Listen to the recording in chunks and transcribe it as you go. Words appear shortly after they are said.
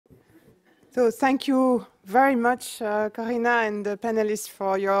So thank you very much, Corina and the panelists,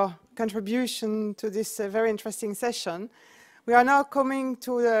 for your contribution to this very interesting session. We are now coming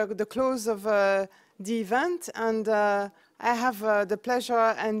to the close of the event, and I have the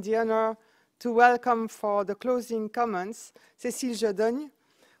pleasure and the honor to welcome for the closing comments Cécile Jodogne,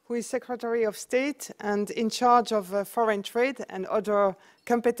 who is Secretary of State and in charge of foreign trade and other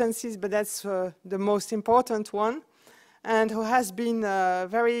competencies, but that's the most important one, and who has been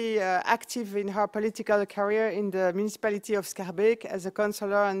very active in her political career in the municipality of Schaerbeek as a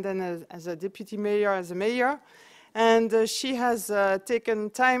councillor and then as a deputy mayor, as a mayor. And she has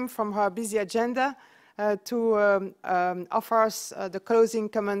taken time from her busy agenda to offer us the closing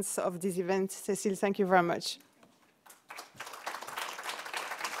comments of this event. Cécile, thank you very much.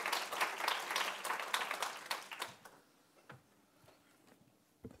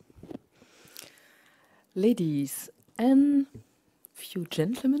 Ladies and few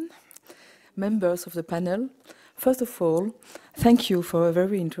gentlemen, members of the panel, first of all, thank you for a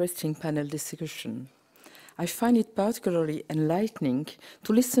very interesting panel discussion. I find it particularly enlightening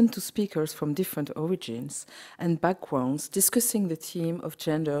to listen to speakers from different origins and backgrounds discussing the theme of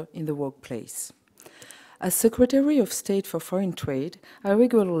gender in the workplace. As Secretary of State for Foreign Trade, I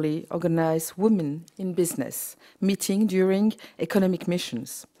regularly organize Women in Business meeting during economic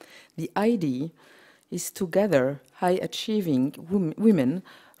missions. The idea is to gather high-achieving women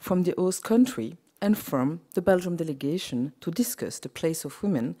from the host country and from the Belgium delegation to discuss the place of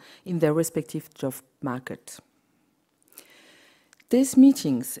women in their respective job market. These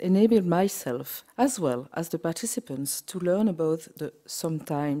meetings enabled myself, as well as the participants, to learn about the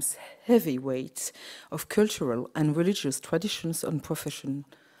sometimes heavy weight of cultural and religious traditions on professional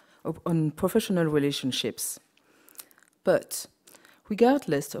relationships. But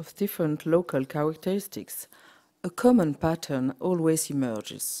regardless of different local characteristics, a common pattern always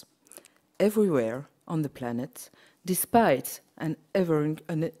emerges. Everywhere on the planet, despite an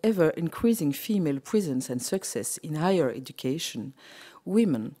ever-increasing female presence and success in higher education,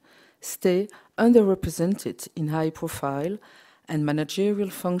 women stay underrepresented in high-profile and managerial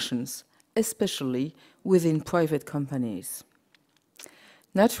functions, especially within private companies.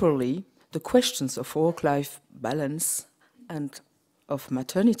 Naturally, the questions of work-life balance and of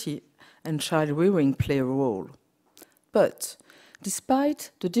maternity and child-rearing play a role. But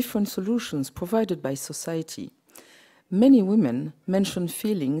despite the different solutions provided by society, many women mention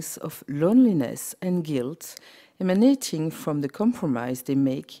feelings of loneliness and guilt emanating from the compromise they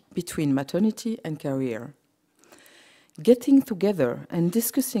make between maternity and career. Getting together and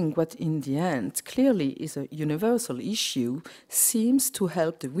discussing what in the end clearly is a universal issue seems to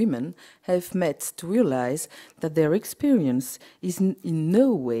help the women have met to realize that their experience is in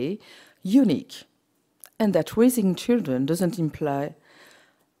no way unique and that raising children doesn't imply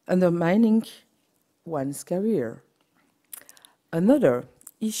undermining one's career. Another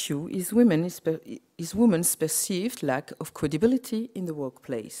issue is women's perceived lack of credibility in the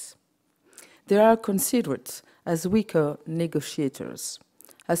workplace. They are considered as weaker negotiators,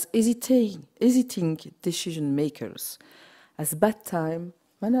 as hesitating decision makers, as bad-time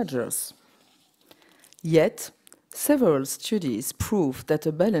managers. Yet, several studies prove that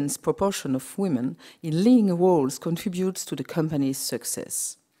a balanced proportion of women in leading roles contributes to the company's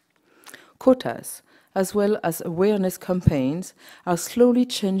success. Quotas, as well as awareness campaigns, are slowly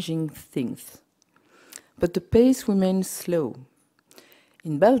changing things. But the pace remains slow.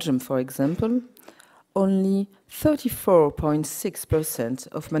 In Belgium, for example, only 34.6%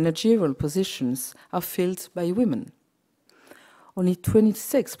 of managerial positions are filled by women. Only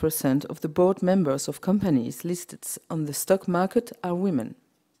 26% of the board members of companies listed on the stock market are women.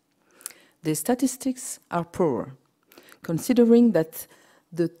 The statistics are poor, considering that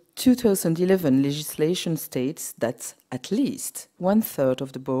the 2011 legislation states that at least 1/3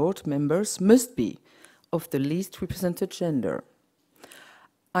 of the board members must be of the least represented gender.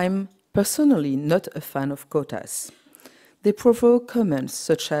 I'm personally not a fan of quotas. They provoke comments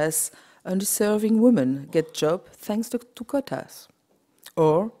such as, "Undeserving women get job thanks to quotas,"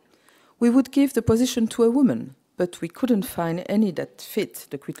 or, "We would give the position to a woman, but we couldn't find any that fit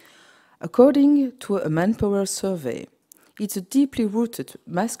the criteria." According to a Manpower survey, it's a deeply rooted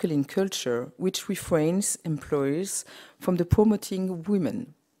masculine culture which refrains employers from promoting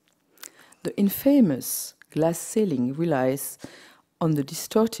women. The infamous glass ceiling relies on the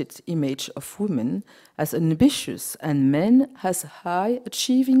distorted image of women as ambitious and men as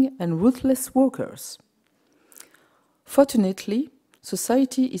high-achieving and ruthless workers. Fortunately,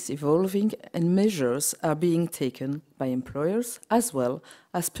 society is evolving and measures are being taken by employers as well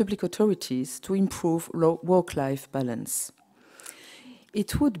as public authorities to improve work-life balance.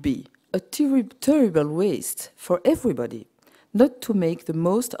 It would be a terrible waste for everybody, not to make the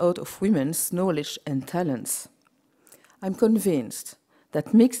most out of women's knowledge and talents. I'm convinced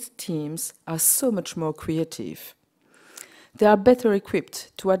that mixed teams are so much more creative. They are better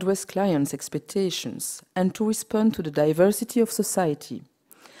equipped to address clients' expectations and to respond to the diversity of society.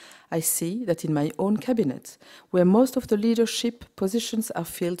 I see that in my own cabinet, where most of the leadership positions are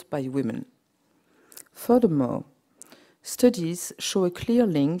filled by women. Furthermore, studies show a clear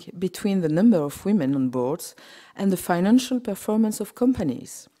link between the number of women on boards and the financial performance of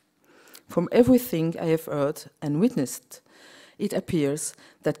companies. From everything I have heard and witnessed, it appears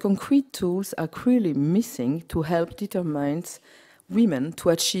that concrete tools are clearly missing to help determine women to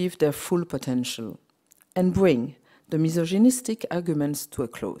achieve their full potential and bring the misogynistic arguments to a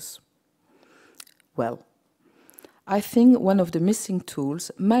close. Well, I think one of the missing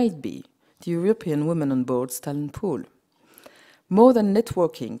tools might be the European Women on Boards talent pool. More than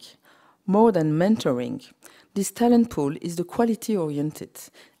networking, more than mentoring, this talent pool is the quality-oriented,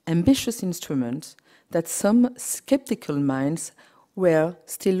 ambitious instrument that some skeptical minds were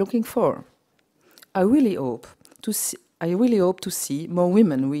still looking for. I really hope to see more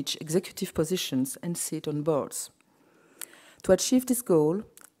women reach executive positions and sit on boards. To achieve this goal,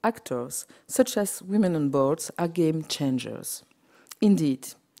 actors such as Women on Boards are game changers. Indeed,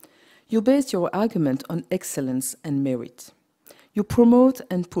 you base your argument on excellence and merit. You promote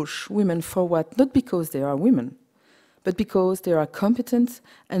and push women forward not because they are women, but because they are competent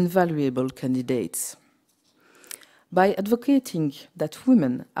and valuable candidates. By advocating that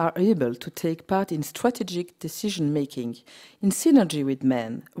women are able to take part in strategic decision-making in synergy with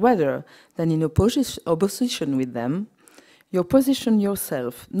men rather than in opposition with them, you position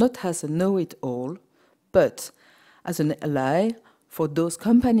yourself not as a know-it-all, but as an ally for those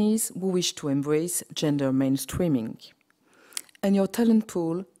companies who wish to embrace gender mainstreaming. And your talent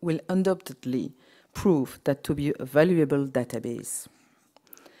pool will undoubtedly prove that to be a valuable database.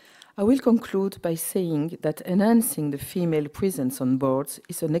 I will conclude by saying that enhancing the female presence on boards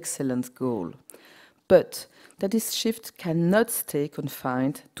is an excellent goal, but that this shift cannot stay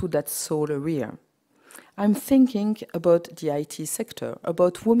confined to that sole area. I'm thinking about the IT sector,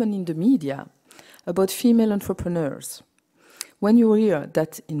 about women in the media, about female entrepreneurs. When you hear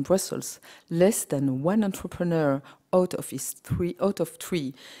that in Brussels, less than one entrepreneur out of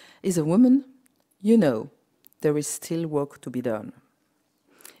three is a woman, you know there is still work to be done.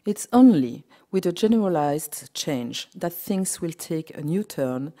 It's only with a generalized change that things will take a new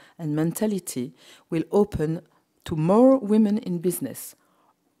turn and mentality will open to more women in business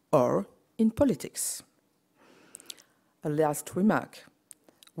or in politics. A last remark.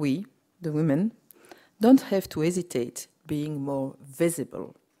 We, the women, don't have to hesitate being more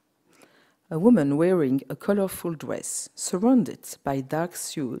visible. A woman wearing a colorful dress, surrounded by dark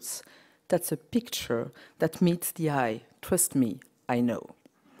suits, that's a picture that meets the eye. Trust me, I know.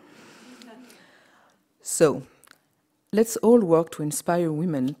 So, let's all work to inspire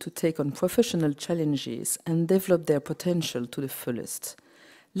women to take on professional challenges and develop their potential to the fullest.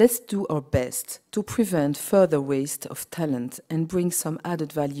 Let's do our best to prevent further waste of talent and bring some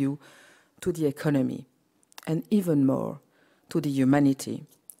added value to the economy, and even more, to the humanity.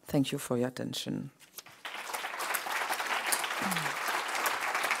 Thank you for your attention.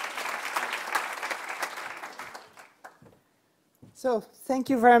 So, thank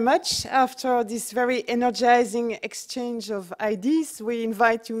you very much. After this very energizing exchange of ideas, we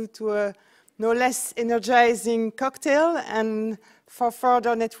invite you to a no less energizing cocktail, and for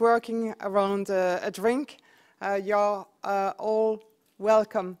further networking around a drink, you're all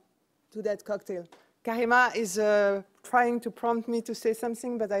welcome to that cocktail. Karima is trying to prompt me to say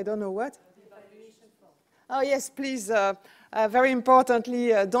something, but I don't know what. Oh yes, please, very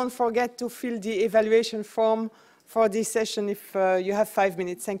importantly, don't forget to fill the evaluation form for this session if you have 5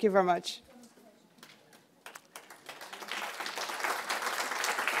 minutes. Thank you very much.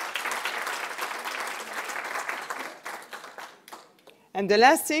 And the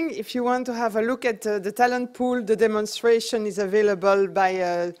last thing, if you want to have a look at the talent pool, the demonstration is available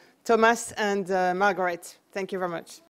by Thomas and Margaret. Thank you very much.